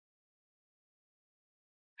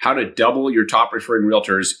how to double your top referring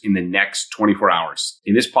realtors in the next 24 hours.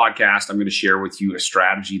 In this podcast, I'm going to share with you a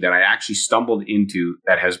strategy that I actually stumbled into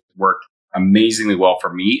that has worked amazingly well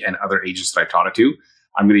for me and other agents that I taught it to.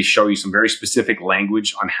 I'm going to show you some very specific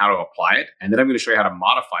language on how to apply it. And then I'm going to show you how to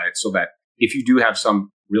modify it so that if you do have some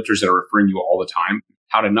realtors that are referring you all the time,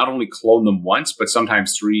 how to not only clone them once, but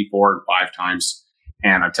sometimes 3, 4, and 5 times.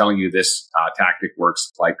 And I'm telling you, this tactic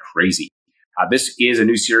works like crazy. This is a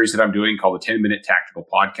new series that I'm doing called the 10-Minute Tactical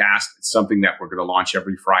Podcast. It's something that we're going to launch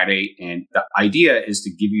every Friday. And the idea is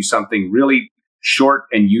to give you something really short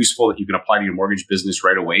and useful that you can apply to your mortgage business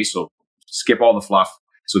right away. So skip all the fluff.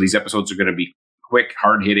 So these episodes are going to be quick,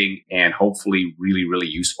 hard-hitting, and hopefully really, really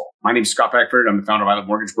useful. My name is Scott Beckford. I'm the founder of Island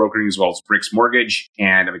Mortgage Brokering as well as Bricks Mortgage.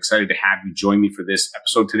 And I'm excited to have you join me for this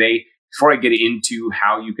episode today. Before I get into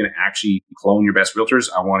how you can actually clone your best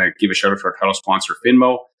realtors, I want to give a shout out to our title sponsor,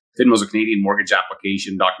 Finmo. Finmo is a Canadian mortgage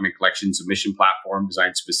application, document collection, submission platform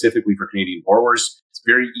designed specifically for Canadian borrowers. It's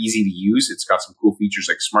very easy to use. It's got some cool features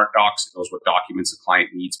like Smart Docs. It knows what documents the client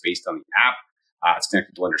needs based on the app. It's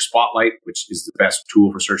connected to Lender Spotlight, which is the best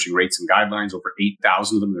tool for searching rates and guidelines. Over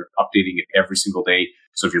 8,000 of them. They're updating it every single day.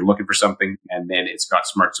 So if you're looking for something, and then it's got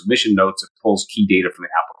smart submission notes, it pulls key data from the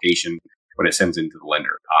application when it sends into the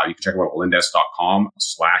lender. You can check them out at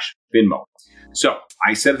lendesk.com/Finmo. So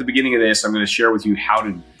I said at the beginning of this, I'm going to share with you how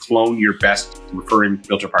to clone your best referring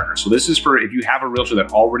realtor partner. So this is for if you have a realtor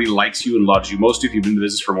that already likes you and loves you. Most of you have been in the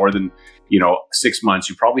business for more than 6 months.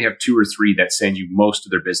 You probably have 2 or 3 that send you most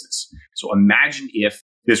of their business. So imagine if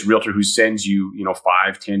this realtor who sends you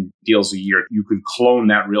 5, 10 deals a year, you could clone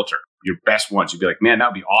that realtor, your best ones. You'd be like, man, that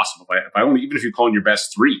would be awesome. Even if you clone your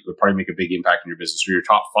best 3, it would probably make a big impact in your business, or your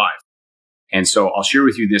top 5. And so I'll share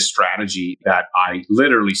with you this strategy that I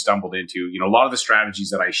literally stumbled into. A lot of the strategies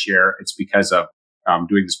that I share, it's because of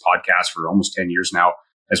doing this podcast for almost 10 years now,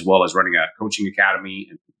 as well as running a coaching academy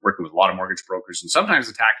and working with a lot of mortgage brokers. And sometimes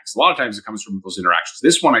the tactics, a lot of times it comes from those interactions.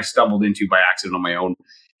 This one I stumbled into by accident on my own.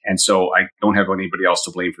 And so I don't have anybody else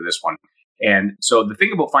to blame for this one. And so the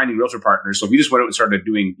thing about finding realtor partners, so if you just went out and started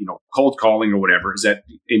doing, cold calling or whatever, is that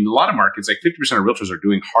in a lot of markets, like 50% of realtors are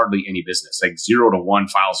doing hardly any business, like 0 to 1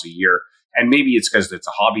 files a year. And maybe it's because it's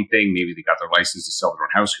a hobby thing. Maybe they got their license to sell their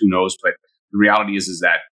own house. Who knows? But the reality is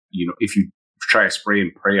that, if you try a spray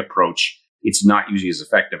and pray approach, it's not usually as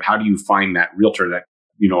effective. How do you find that realtor that,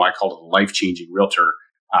 I call it a life-changing realtor,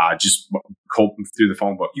 just cold through the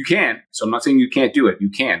phone book? You can. So I'm not saying you can't do it. You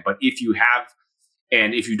can. But if you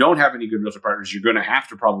don't have any good realtor partners, you're going to have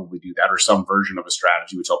to probably do that or some version of a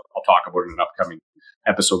strategy, which I'll talk about in an upcoming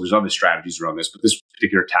episode. There's other strategies around this, but this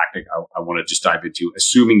particular tactic I want to just dive into,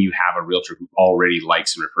 assuming you have a realtor who already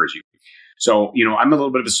likes and refers you. So, I'm a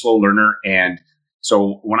little bit of a slow learner. And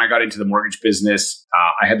so when I got into the mortgage business,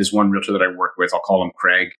 I had this one realtor that I worked with. I'll call him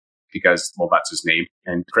Craig because, that's his name.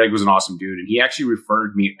 And Craig was an awesome dude. And he actually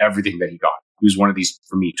referred me everything that he got. He was one of these,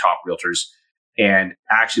 for me, top realtors. And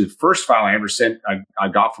actually, the first file I ever sent, I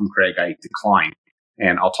got from Craig, I declined.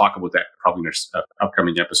 And I'll talk about that probably in an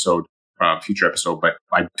upcoming episode, future episode. But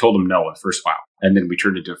I told him no on the first file. And then we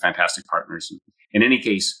turned into fantastic partners. In any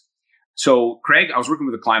case, so Craig, I was working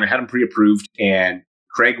with a client. I had him pre-approved. And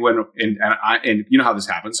Craig went, and you know how this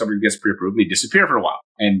happens. Somebody gets pre-approved and they disappear for a while.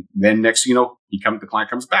 And then next, the client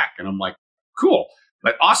comes back. And I'm like, cool.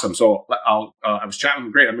 Like, awesome. So I was chatting with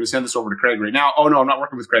him. Great. I'm going to send this over to Craig right now. Oh, no, I'm not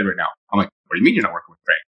working with Craig right now. I'm like, what do you mean you're not working with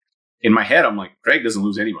Craig? In my head, I'm like, Craig doesn't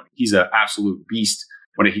lose anybody. He's an absolute beast.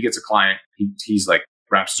 When he gets a client, he's like,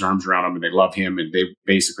 wraps his arms around them and they love him. And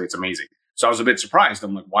it's amazing. So I was a bit surprised.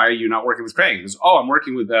 I'm like, why are you not working with Craig? He goes, I'm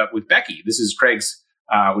working with Becky. This is Craig's,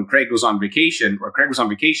 when Craig was on vacation,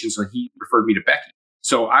 so he referred me to Becky.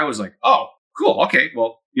 So I was like, oh, cool. Okay.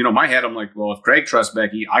 Well, my head, I'm like, well, if Craig trusts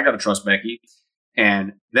Becky, I got to trust Becky.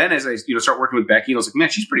 And then as I, start working with Becky, and I was like, man,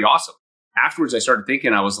 she's pretty awesome. Afterwards, I started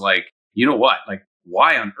thinking, I was like, you know what? Like,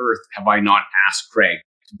 why on earth have I not asked Craig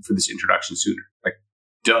for this introduction sooner? Like,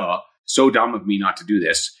 duh. So dumb of me not to do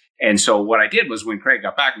this. And so what I did was when Craig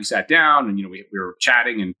got back, we sat down and, we were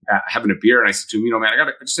chatting and having a beer. And I said to him, man,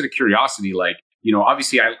 I just had a curiosity, like,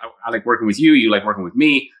 obviously I like working with you. You like working with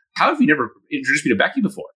me. How have you never introduced me to Becky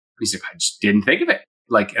before? He's like, I just didn't think of it.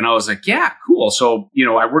 Like, and I was like, yeah, cool. So,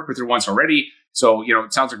 I worked with her once already. So,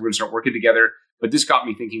 it sounds like we're going to start working together. But this got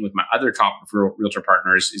me thinking with my other top realtor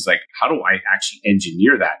partners is like, how do I actually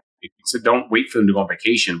engineer that? So don't wait for them to go on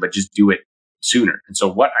vacation, but just do it sooner. And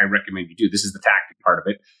so what I recommend you do, this is the tactic part of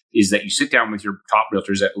it, is that you sit down with your top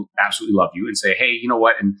realtors that absolutely love you and say, hey, you know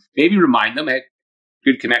what? And maybe remind them, hey,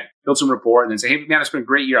 good connect, build some rapport, and then say, hey, man, it's been a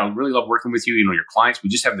great year. I really love working with you. Your clients, we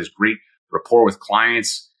just have this great rapport with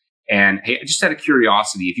clients. And hey, I just had a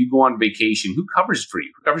curiosity. If you go on vacation, who covers it for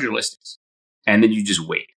you? Who covers your listings? And then you just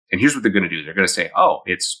wait. And here's what they're going to do. They're going to say, oh,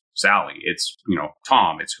 it's Sally, it's,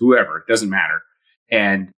 Tom, it's whoever, it doesn't matter.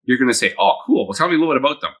 And you're going to say, oh, cool. Well, tell me a little bit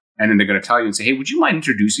about them. And then they're going to tell you and say, hey, would you mind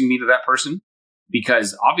introducing me to that person?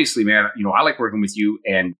 Because obviously, man, I like working with you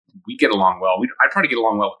and we get along well. I try to get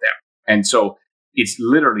along well with them. And so it's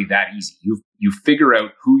literally that easy. You figure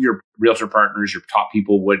out who your realtor partners, your top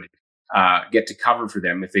people would get to cover for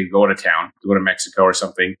them if they go out of town, go to Mexico or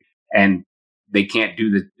something, and they can't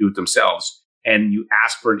do it themselves. And you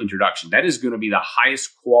ask for an introduction. That is going to be the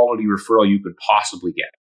highest quality referral you could possibly get,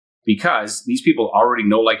 because these people already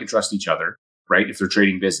know, like, and trust each other, right? If they're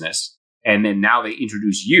trading business. And then now they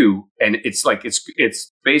introduce you, and it's like,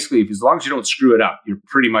 it's basically, as long as you don't screw it up, you're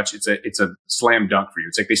pretty much, it's a slam dunk for you.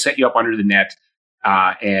 It's like they set you up under the net,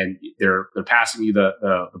 and they're passing you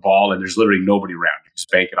the ball, and there's literally nobody around. You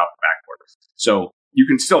just bank it off the backboard. So you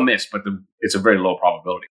can still miss, but it's a very low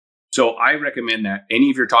probability. So I recommend that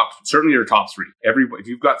any of your certainly your top three, if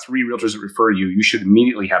you've got 3 realtors that refer you, you should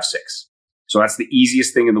immediately have 6. So that's the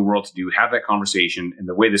easiest thing in the world to do. Have that conversation. And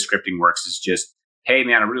the way the scripting works is just, hey,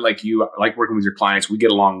 man, I really like you. I like working with your clients. We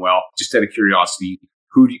get along well. Just out of curiosity,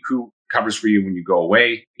 who covers for you when you go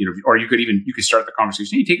away? Or you could start the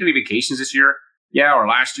conversation. Hey, you take any vacations this year? Yeah, or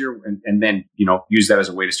last year. And then, use that as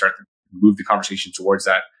a way to start to move the conversation towards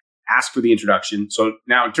that. Ask for the introduction. So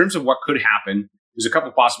now, in terms of what could happen, there's a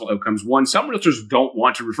couple possible outcomes. One, some realtors don't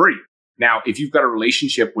want to refer you. Now, if you've got a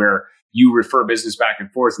relationship where you refer business back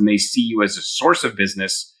and forth and they see you as a source of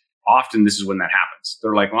business, often this is when that happens.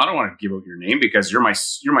 They're like, well, I don't want to give out your name because you're my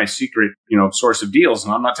secret, source of deals,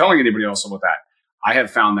 and I'm not telling anybody else about that. I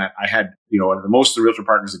have found that I had, most of the realtor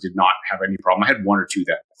partners that did not have any problem. I had 1 or 2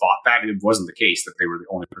 that thought that it wasn't the case, that they were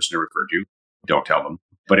the only person I referred to. Don't tell them.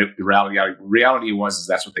 But the reality was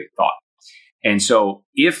that's what they thought. And so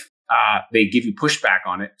if they give you pushback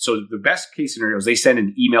on it. So the best case scenario is they send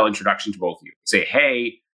an email introduction to both of you. Say,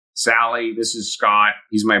 hey, Sally, this is Scott.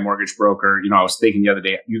 He's my mortgage broker. I was thinking the other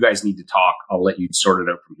day, you guys need to talk. I'll let you sort it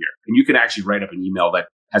out from here. And you can actually write up an email that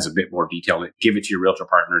has a bit more detail and give it to your realtor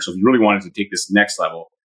partner. So if you really wanted to take this next level,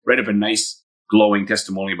 write up a nice glowing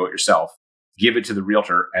testimony about yourself, give it to the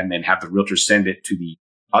realtor, and then have the realtor send it to the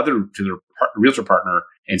realtor partner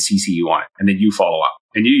and CC you on it. And then you follow up.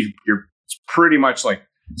 And you're pretty much like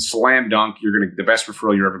slam dunk. The best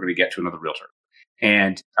referral you're ever going to get to another realtor.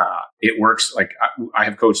 And it works. Like I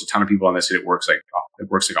have coached a ton of people on this, and it works like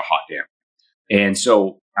a hot damn. And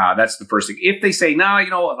so that's the first thing. If they say, no,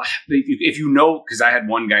 because I had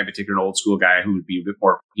one guy in particular, an old school guy who would be a bit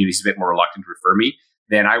more, he's a bit more reluctant to refer me,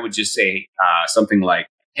 then I would just say something like,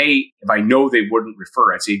 hey, if I know they wouldn't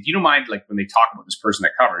refer, I'd say, do you mind, like when they talk about this person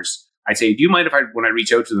that covers, I'd say, do you mind if when I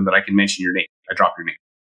reach out to them that I can mention your name? I drop your name.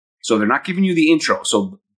 So they're not giving you the intro.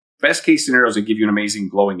 So best case scenario is they give you an amazing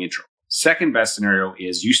glowing intro. Second best scenario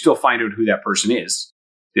is you still find out who that person is,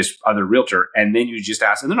 this other realtor, and then you just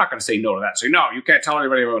ask, and they're not going to say no to that. Say, no, you can't tell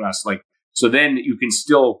anybody about us. So then you can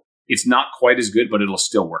still, it's not quite as good, but it'll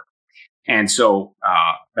still work. And so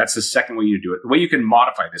that's the second way you do it. The way you can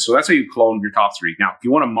modify this. So that's how you clone your top 3. Now, if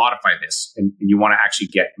you want to modify this and you want to actually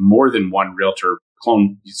get more than one realtor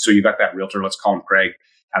clone, so you got that realtor, let's call him Craig,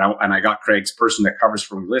 and I got Craig's person that covers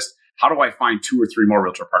from the list. How do I find 2 or 3 more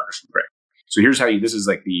realtor partners from Craig? So here's how this is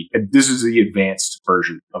the advanced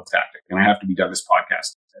version of the tactic. And I have to be done this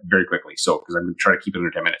podcast very quickly. So, because I'm going to try to keep it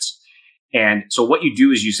under 10 minutes. And so what you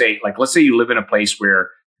do is you say, like, let's say you live in a place where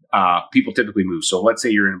people typically move. So let's say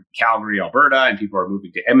you're in Calgary, Alberta, and people are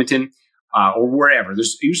moving to Edmonton or wherever.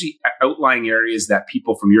 There's usually outlying areas that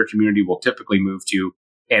people from your community will typically move to.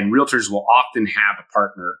 And realtors will often have a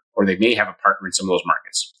partner, or they may have a partner in some of those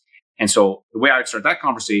markets. And so the way I would start that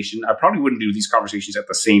conversation, I probably wouldn't do these conversations at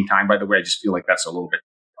the same time. By the way, I just feel like that's a little bit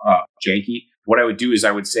janky. What I would do is I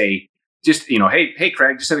would say, just, hey,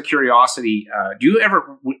 Craig, just out of curiosity, do you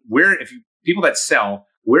ever, people that sell,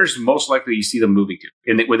 where's most likely you see them moving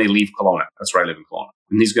to when they leave Kelowna? That's where I live in Kelowna.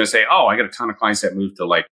 And he's going to say, oh, I got a ton of clients that move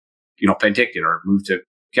to Penticton or move to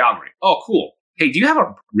Calgary. Oh, cool. Hey, do you have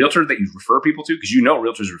a realtor that you refer people to? Because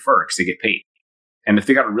realtors refer because they get paid. And if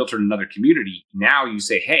they got a realtor in another community, now you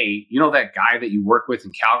say, hey, that guy that you work with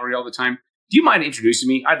in Calgary all the time? Do you mind introducing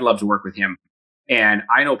me? I'd love to work with him. And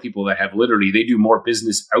I know people that have they do more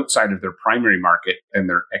business outside of their primary market than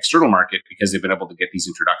their external market because they've been able to get these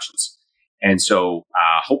introductions. And so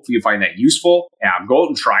hopefully you find that useful. Go out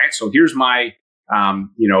and try it. So here's my,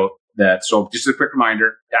 so just a quick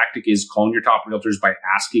reminder, tactic is clone your top realtors by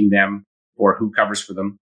asking them or who covers for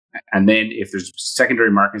them. And then if there's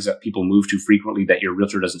secondary markets that people move to frequently that your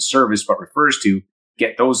realtor doesn't service but refers to,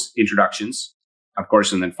 get those introductions, of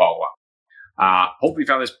course, and then follow up. Hopefully you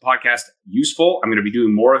found this podcast useful. I'm going to be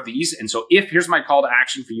doing more of these. And so here's my call to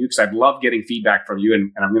action for you, because I'd love getting feedback from you,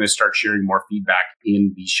 and I'm going to start sharing more feedback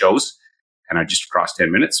in these shows. And I just crossed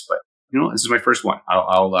 10 minutes, but this is my first one.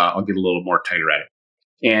 I'll get a little more tighter at it.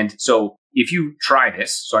 And so if you try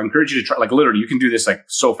this, so I encourage you to try, like literally, you can do this like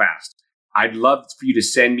so fast. I'd love for you to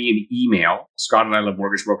send me an email,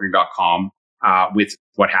 scott@ilovemortgagebrokering.com, with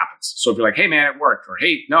what happens. So if you're like, hey man, it worked, or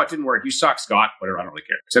hey, no, it didn't work, you suck, Scott, whatever, I don't really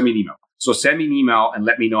care. Send me an email. So send me an email and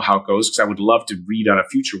let me know how it goes, because I would love to read on a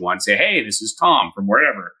future one, say, hey, this is Tom from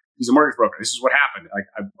wherever. He's a mortgage broker. This is what happened. Like,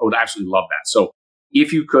 I would absolutely love that. So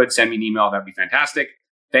if you could send me an email, that'd be fantastic.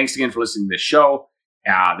 Thanks again for listening to this show,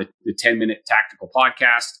 the 10-minute tactical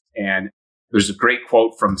podcast. And there's a great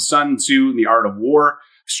quote from Sun Tzu in The Art of War.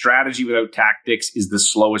 Strategy without tactics is the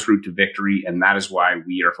slowest route to victory. And that is why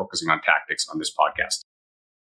we are focusing on tactics on this podcast.